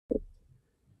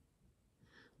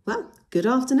Well, good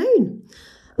afternoon.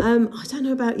 I don't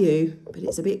know about you, but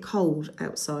it's a bit cold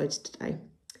outside today.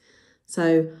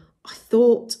 So I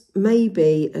thought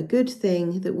maybe a good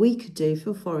thing that we could do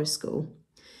for Forest School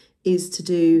is to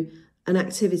do an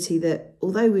activity that,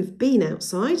 although we've been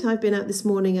outside, I've been out this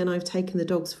morning and I've taken the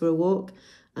dogs for a walk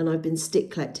and I've been stick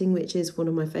collecting, which is one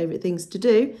of my favourite things to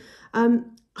do.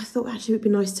 I thought actually it would be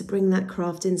nice to bring that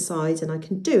craft inside, and I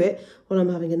can do it while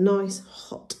I'm having a nice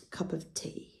hot cup of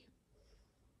tea.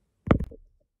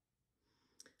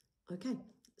 Okay,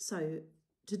 so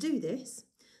to do this,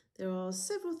 there are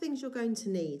several things you're going to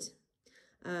need.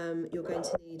 You're going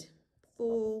to need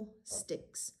 4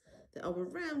 sticks that are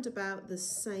around about the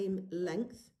same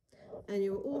length, and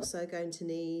you're also going to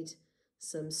need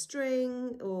some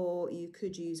string, or you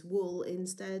could use wool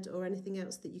instead, or anything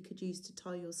else that you could use to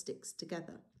tie your sticks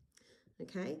together.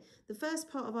 Okay, the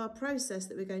first part of our process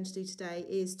that we're going to do today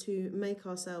is to make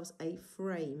ourselves a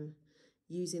frame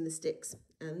using the sticks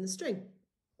and the string.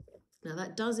 Now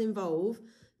that does involve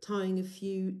tying a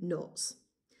few knots.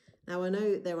 Now I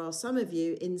know there are some of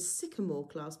you in Sycamore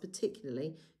class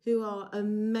particularly who are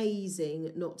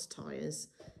amazing knot tiers.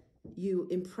 You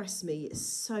impress me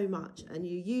so much, and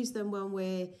you use them when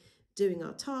we're doing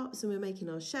our tarps and we're making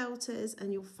our shelters,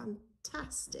 and you're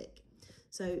fantastic.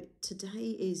 So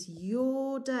today is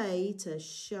your day to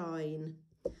shine.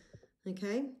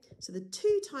 Okay, so the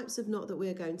 2 types of knot that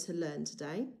we're going to learn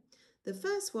today. The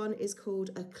first one is called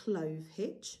a clove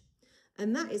hitch,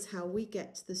 and that is how we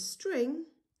get the string,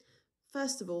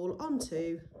 first of all,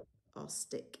 onto our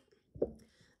stick.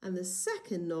 And the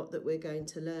second knot that we're going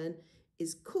to learn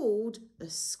is called a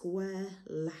square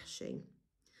lashing,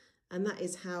 and that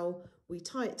is how we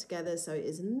tie it together so it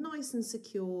is nice and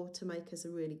secure to make us a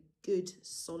really good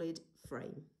solid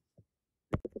frame.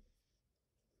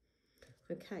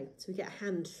 Okay, so we get a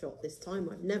hand shot this time.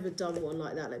 I've never done one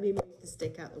like that. Let me move the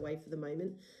stick out the way for the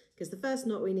moment, because the first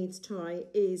knot we need to tie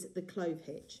is the clove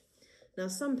hitch. Now,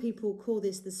 some people call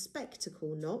this the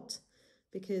spectacle knot,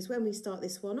 because when we start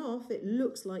this one off, it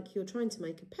looks like you're trying to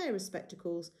make a pair of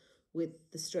spectacles with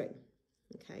the string.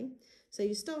 Okay, so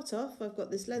you start off, I've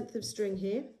got this length of string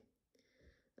here,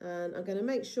 and I'm going to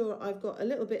make sure I've got a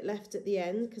little bit left at the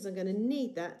end, because I'm going to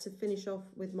need that to finish off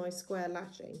with my square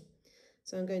lashing.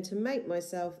 So I'm going to make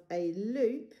myself a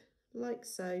loop like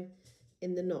so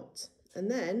in the knot, and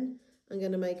then I'm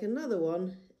going to make another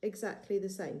one exactly the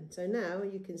same. So now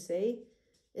you can see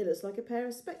it looks like a pair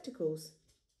of spectacles.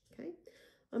 Okay,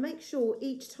 I make sure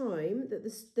each time that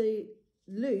the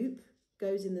loop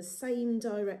goes in the same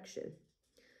direction,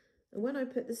 and when I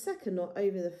put the second knot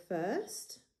over the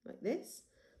first like this,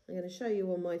 I'm going to show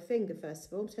you on my finger first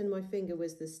of all. Pretend my finger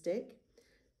was the stick,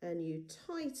 and you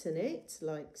tighten it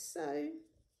like so.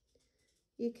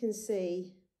 You can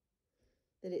see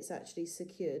that it's actually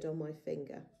secured on my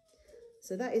finger.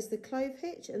 So that is the clove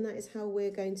hitch, and that is how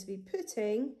we're going to be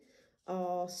putting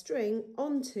our string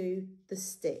onto the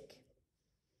stick.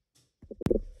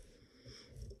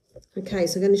 Okay,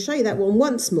 so I'm going to show you that one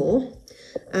once more,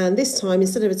 and this time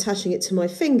instead of attaching it to my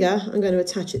finger, I'm going to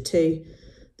attach it to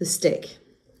the stick.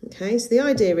 Okay, so the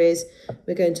idea is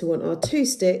we're going to want our 2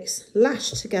 sticks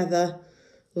lashed together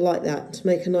like that to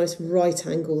make a nice right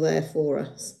angle there for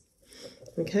us.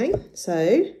 Okay,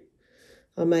 so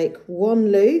I'll make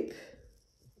 1 loop.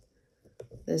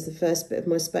 There's the first bit of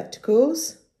my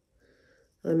spectacles.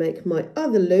 I make my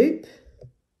other loop,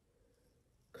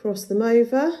 cross them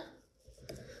over.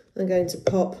 I'm going to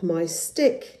pop my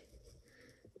stick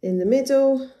in the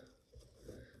middle,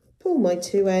 pull my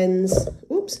 2 ends,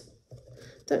 oops,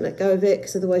 don't let go of it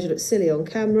because otherwise you look silly on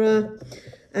camera.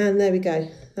 And there we go.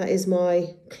 That is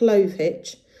my clove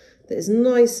hitch that is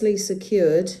nicely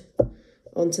secured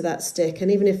onto that stick. And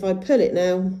even if I pull it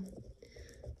now,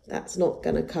 that's not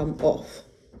going to come off.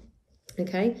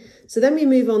 Okay, so then we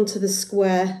move on to the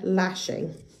square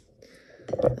lashing.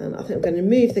 And I think I'm going to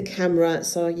move the camera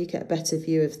so you get a better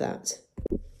view of that.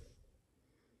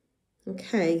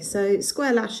 Okay, so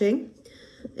square lashing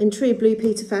in true Blue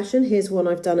Peter fashion. Here's one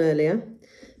I've done earlier.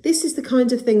 This is the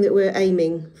kind of thing that we're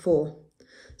aiming for.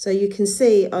 So you can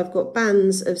see I've got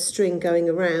bands of string going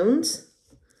around,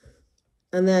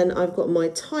 and then I've got my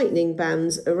tightening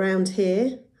bands around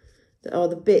here that are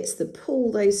the bits that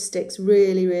pull those sticks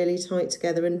really, really tight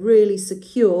together and really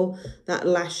secure that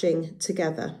lashing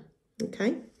together.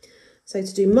 Okay, so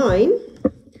to do mine,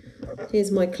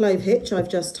 here's my clove hitch I've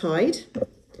just tied.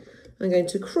 I'm going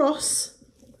to cross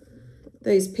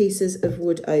those pieces of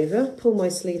wood over, pull my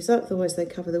sleeves up, otherwise they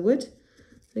cover the wood.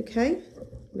 Okay,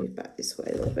 move back this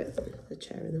way a little bit, the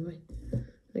chair in the way.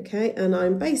 Okay, and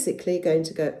I'm basically going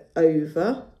to go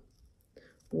over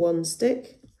 1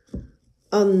 stick,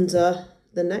 under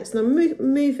the next, and I'm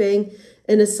moving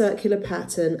in a circular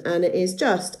pattern, and it is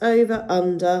just over,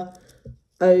 under,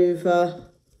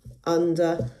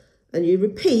 and you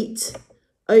repeat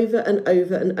over and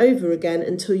over and over again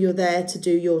until you're there to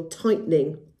do your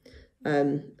tightening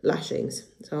lashings.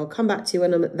 So I'll come back to you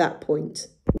when I'm at that point.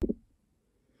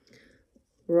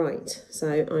 Right,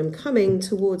 so I'm coming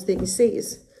towards the, you can see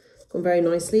it's gone very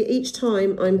nicely. Each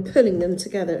time I'm pulling them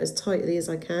together as tightly as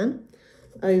I can.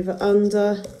 Over,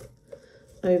 under,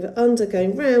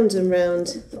 going round and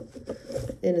round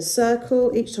in a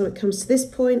circle. Each time it comes to this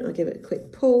point, I give it a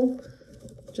quick pull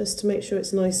just to make sure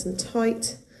it's nice and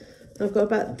tight. I've got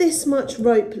about this much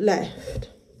rope left.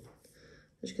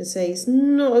 As you can see, it's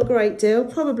not a great deal,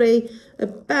 probably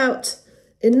about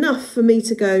enough for me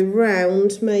to go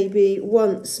round maybe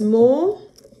once more.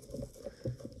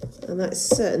 And that's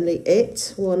certainly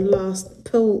it. One last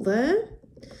pull there.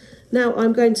 Now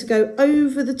I'm going to go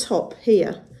over the top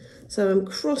here. So I'm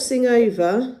crossing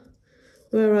over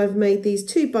where I've made these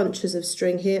two bunches of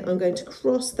string here. I'm going to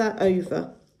cross that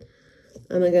over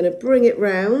and I'm going to bring it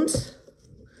round.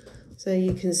 So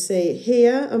you can see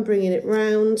here, I'm bringing it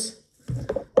round,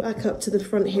 back up to the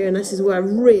front here, and this is where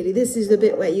this is the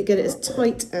bit where you get it as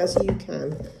tight as you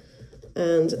can.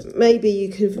 And maybe you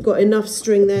could have got enough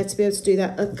string there to be able to do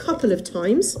that a couple of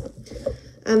times.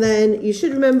 And then you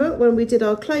should remember when we did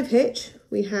our clove hitch,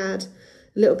 we had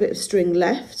a little bit of string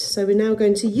left. So we're now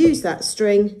going to use that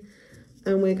string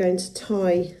and we're going to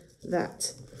tie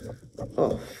that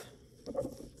off.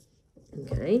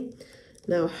 Okay,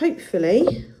 now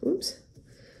hopefully, oops,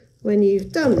 when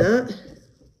you've done that,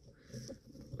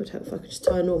 would help if I could just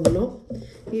tie a normal knot.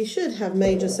 You should have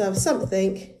made yourself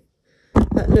something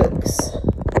that looks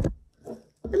a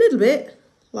little bit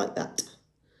like that.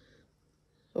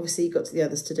 Obviously you've got the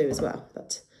others to do as well,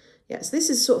 but yeah, so this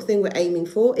is the sort of thing we're aiming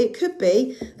for. It could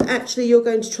be that actually you're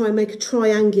going to try and make a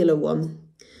triangular one.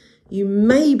 You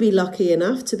may be lucky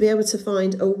enough to be able to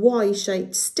find a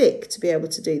Y-shaped stick to be able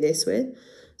to do this with.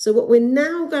 So what we're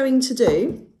now going to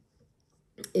do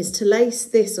is to lace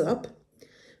this up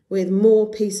with more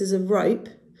pieces of rope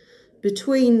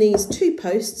between these two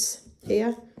posts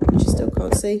here, which you still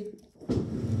can't see.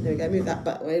 There we go, move that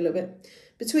back way a little bit.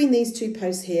 Between these two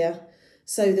posts here,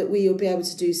 so that we will be able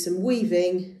to do some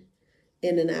weaving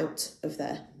in and out of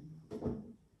there.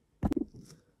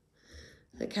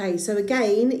 Okay, so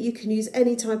again, you can use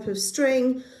any type of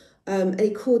string,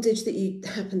 any cordage that you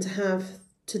happen to have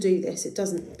to do this. It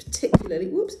doesn't particularly,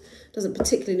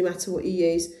 matter what you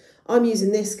use. I'm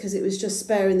using this because it was just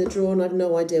spare in the drawer and I've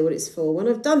no idea what it's for. When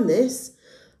I've done this,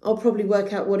 I'll probably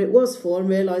work out what it was for and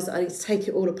realise that I need to take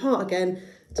it all apart again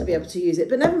to be able to use it.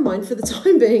 But never mind, for the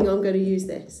time being, I'm going to use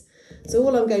this. So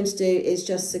all I'm going to do is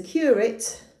just secure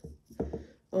it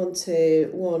onto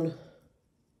one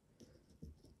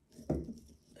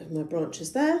of my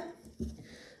branches there.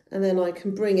 And then I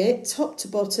can bring it top to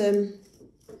bottom,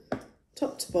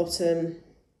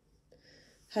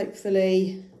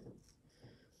 hopefully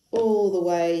all the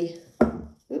way,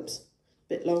 oops, a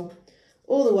bit long,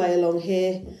 all the way along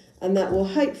here, and that will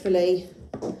hopefully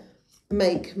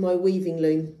make my weaving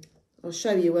loom. I'll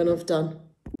show you when I've done.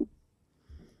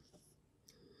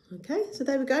 Okay, so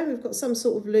there we go, we've got some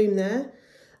sort of loom there.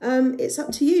 It's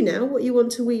up to you now what you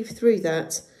want to weave through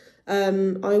that.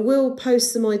 I will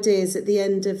post some ideas at the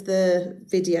end of the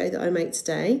video that I make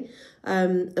today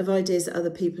of ideas that other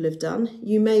people have done.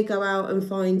 You may go out and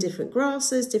find different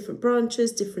grasses, different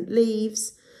branches, different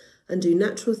leaves and do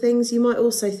natural things. You might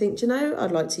also think, you know,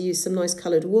 I'd like to use some nice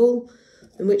coloured wool,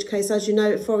 in which case, as you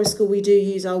know, at Forest School we do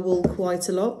use our wool quite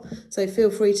a lot. So feel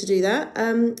free to do that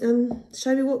and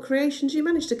show me what creations you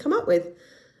managed to come up with.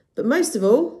 But most of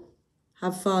all,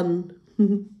 have fun.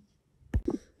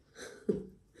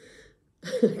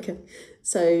 Okay,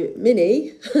 so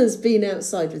Minnie has been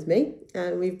outside with me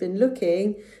and we've been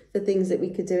looking for things that we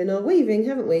could do in our weaving,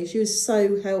 haven't we? She was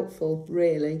so helpful,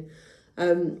 really.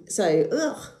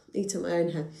 Eat on my own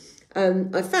hair.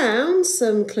 I found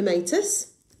some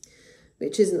clematis,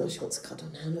 which isn't, oh, she wants to cut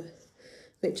on now, look,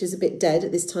 which is a bit dead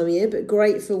at this time of year, but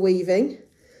great for weaving.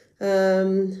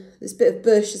 This bit of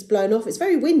bush has blown off. It's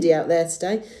very windy out there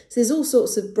today. So there's all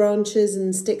sorts of branches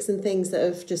and sticks and things that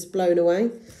have just blown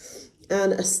away.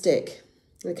 And a stick.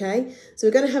 Okay, so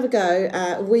we're going to have a go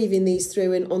at weaving these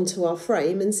through and onto our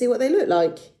frame and see what they look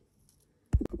like.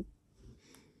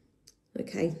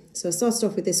 Okay, so I started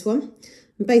off with this one.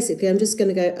 And basically, I'm just going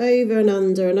to go over and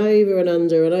under and over and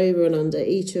under and over and under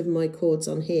each of my cords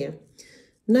on here.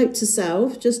 Note to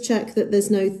self, just check that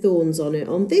there's no thorns on it.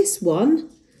 On this one,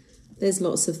 there's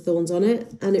lots of thorns on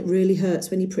it and it really hurts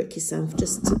when you prick yourself.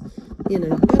 Just, you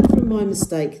know, learn from my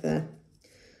mistake there.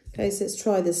 Okay, so let's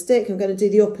try the stick. I'm going to do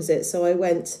the opposite. So I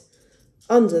went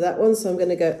under that one, so I'm going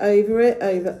to go over it,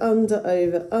 over, under,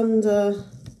 over, under,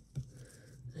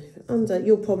 over, under.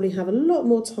 You'll probably have a lot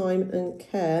more time and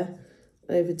care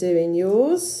over doing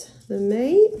yours than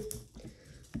me.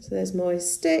 So there's my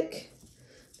stick.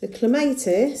 The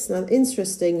clematis, now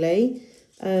interestingly,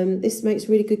 this makes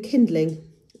really good kindling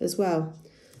as well.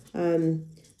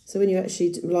 So when you're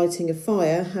actually lighting a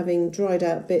fire, having dried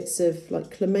out bits of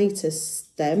like clematis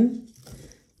stem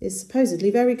is supposedly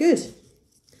very good.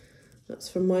 That's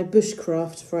from my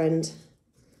bushcraft friend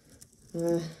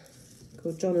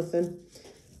called Jonathan.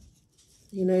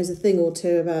 He knows a thing or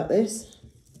two about this.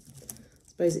 I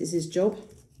suppose it's his job.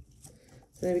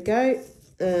 So there we go.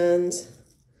 And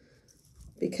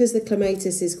because the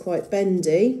clematis is quite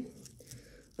bendy,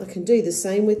 I can do the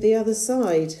same with the other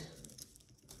side.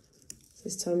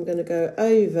 This time I'm going to go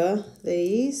over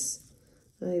these,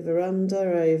 over,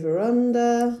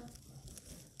 under,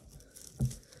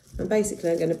 and basically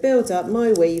I'm going to build up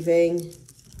my weaving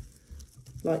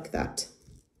like that,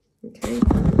 okay,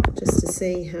 just to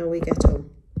see how we get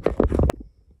on.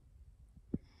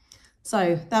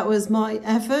 So that was my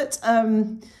effort.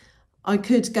 I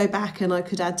could go back and I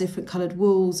could add different coloured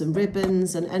wools and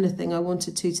ribbons and anything I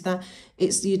wanted to that.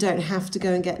 You don't have to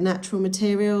go and get natural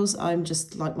materials. I'm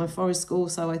just like my forest school,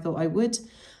 so I thought I would.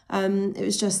 It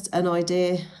was just an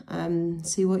idea.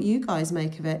 See what you guys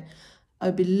make of it. I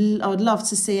would love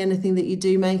to see anything that you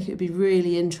do make. It would be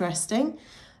really interesting.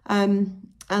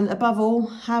 And above all,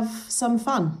 have some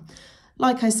fun.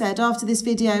 Like I said, after this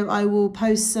video, I will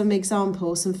post some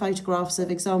examples, some photographs of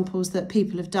examples that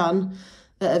people have done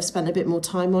that have spent a bit more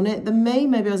time on it than me.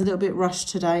 Maybe I was a little bit rushed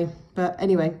today. But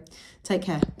anyway, take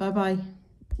care. Bye-bye.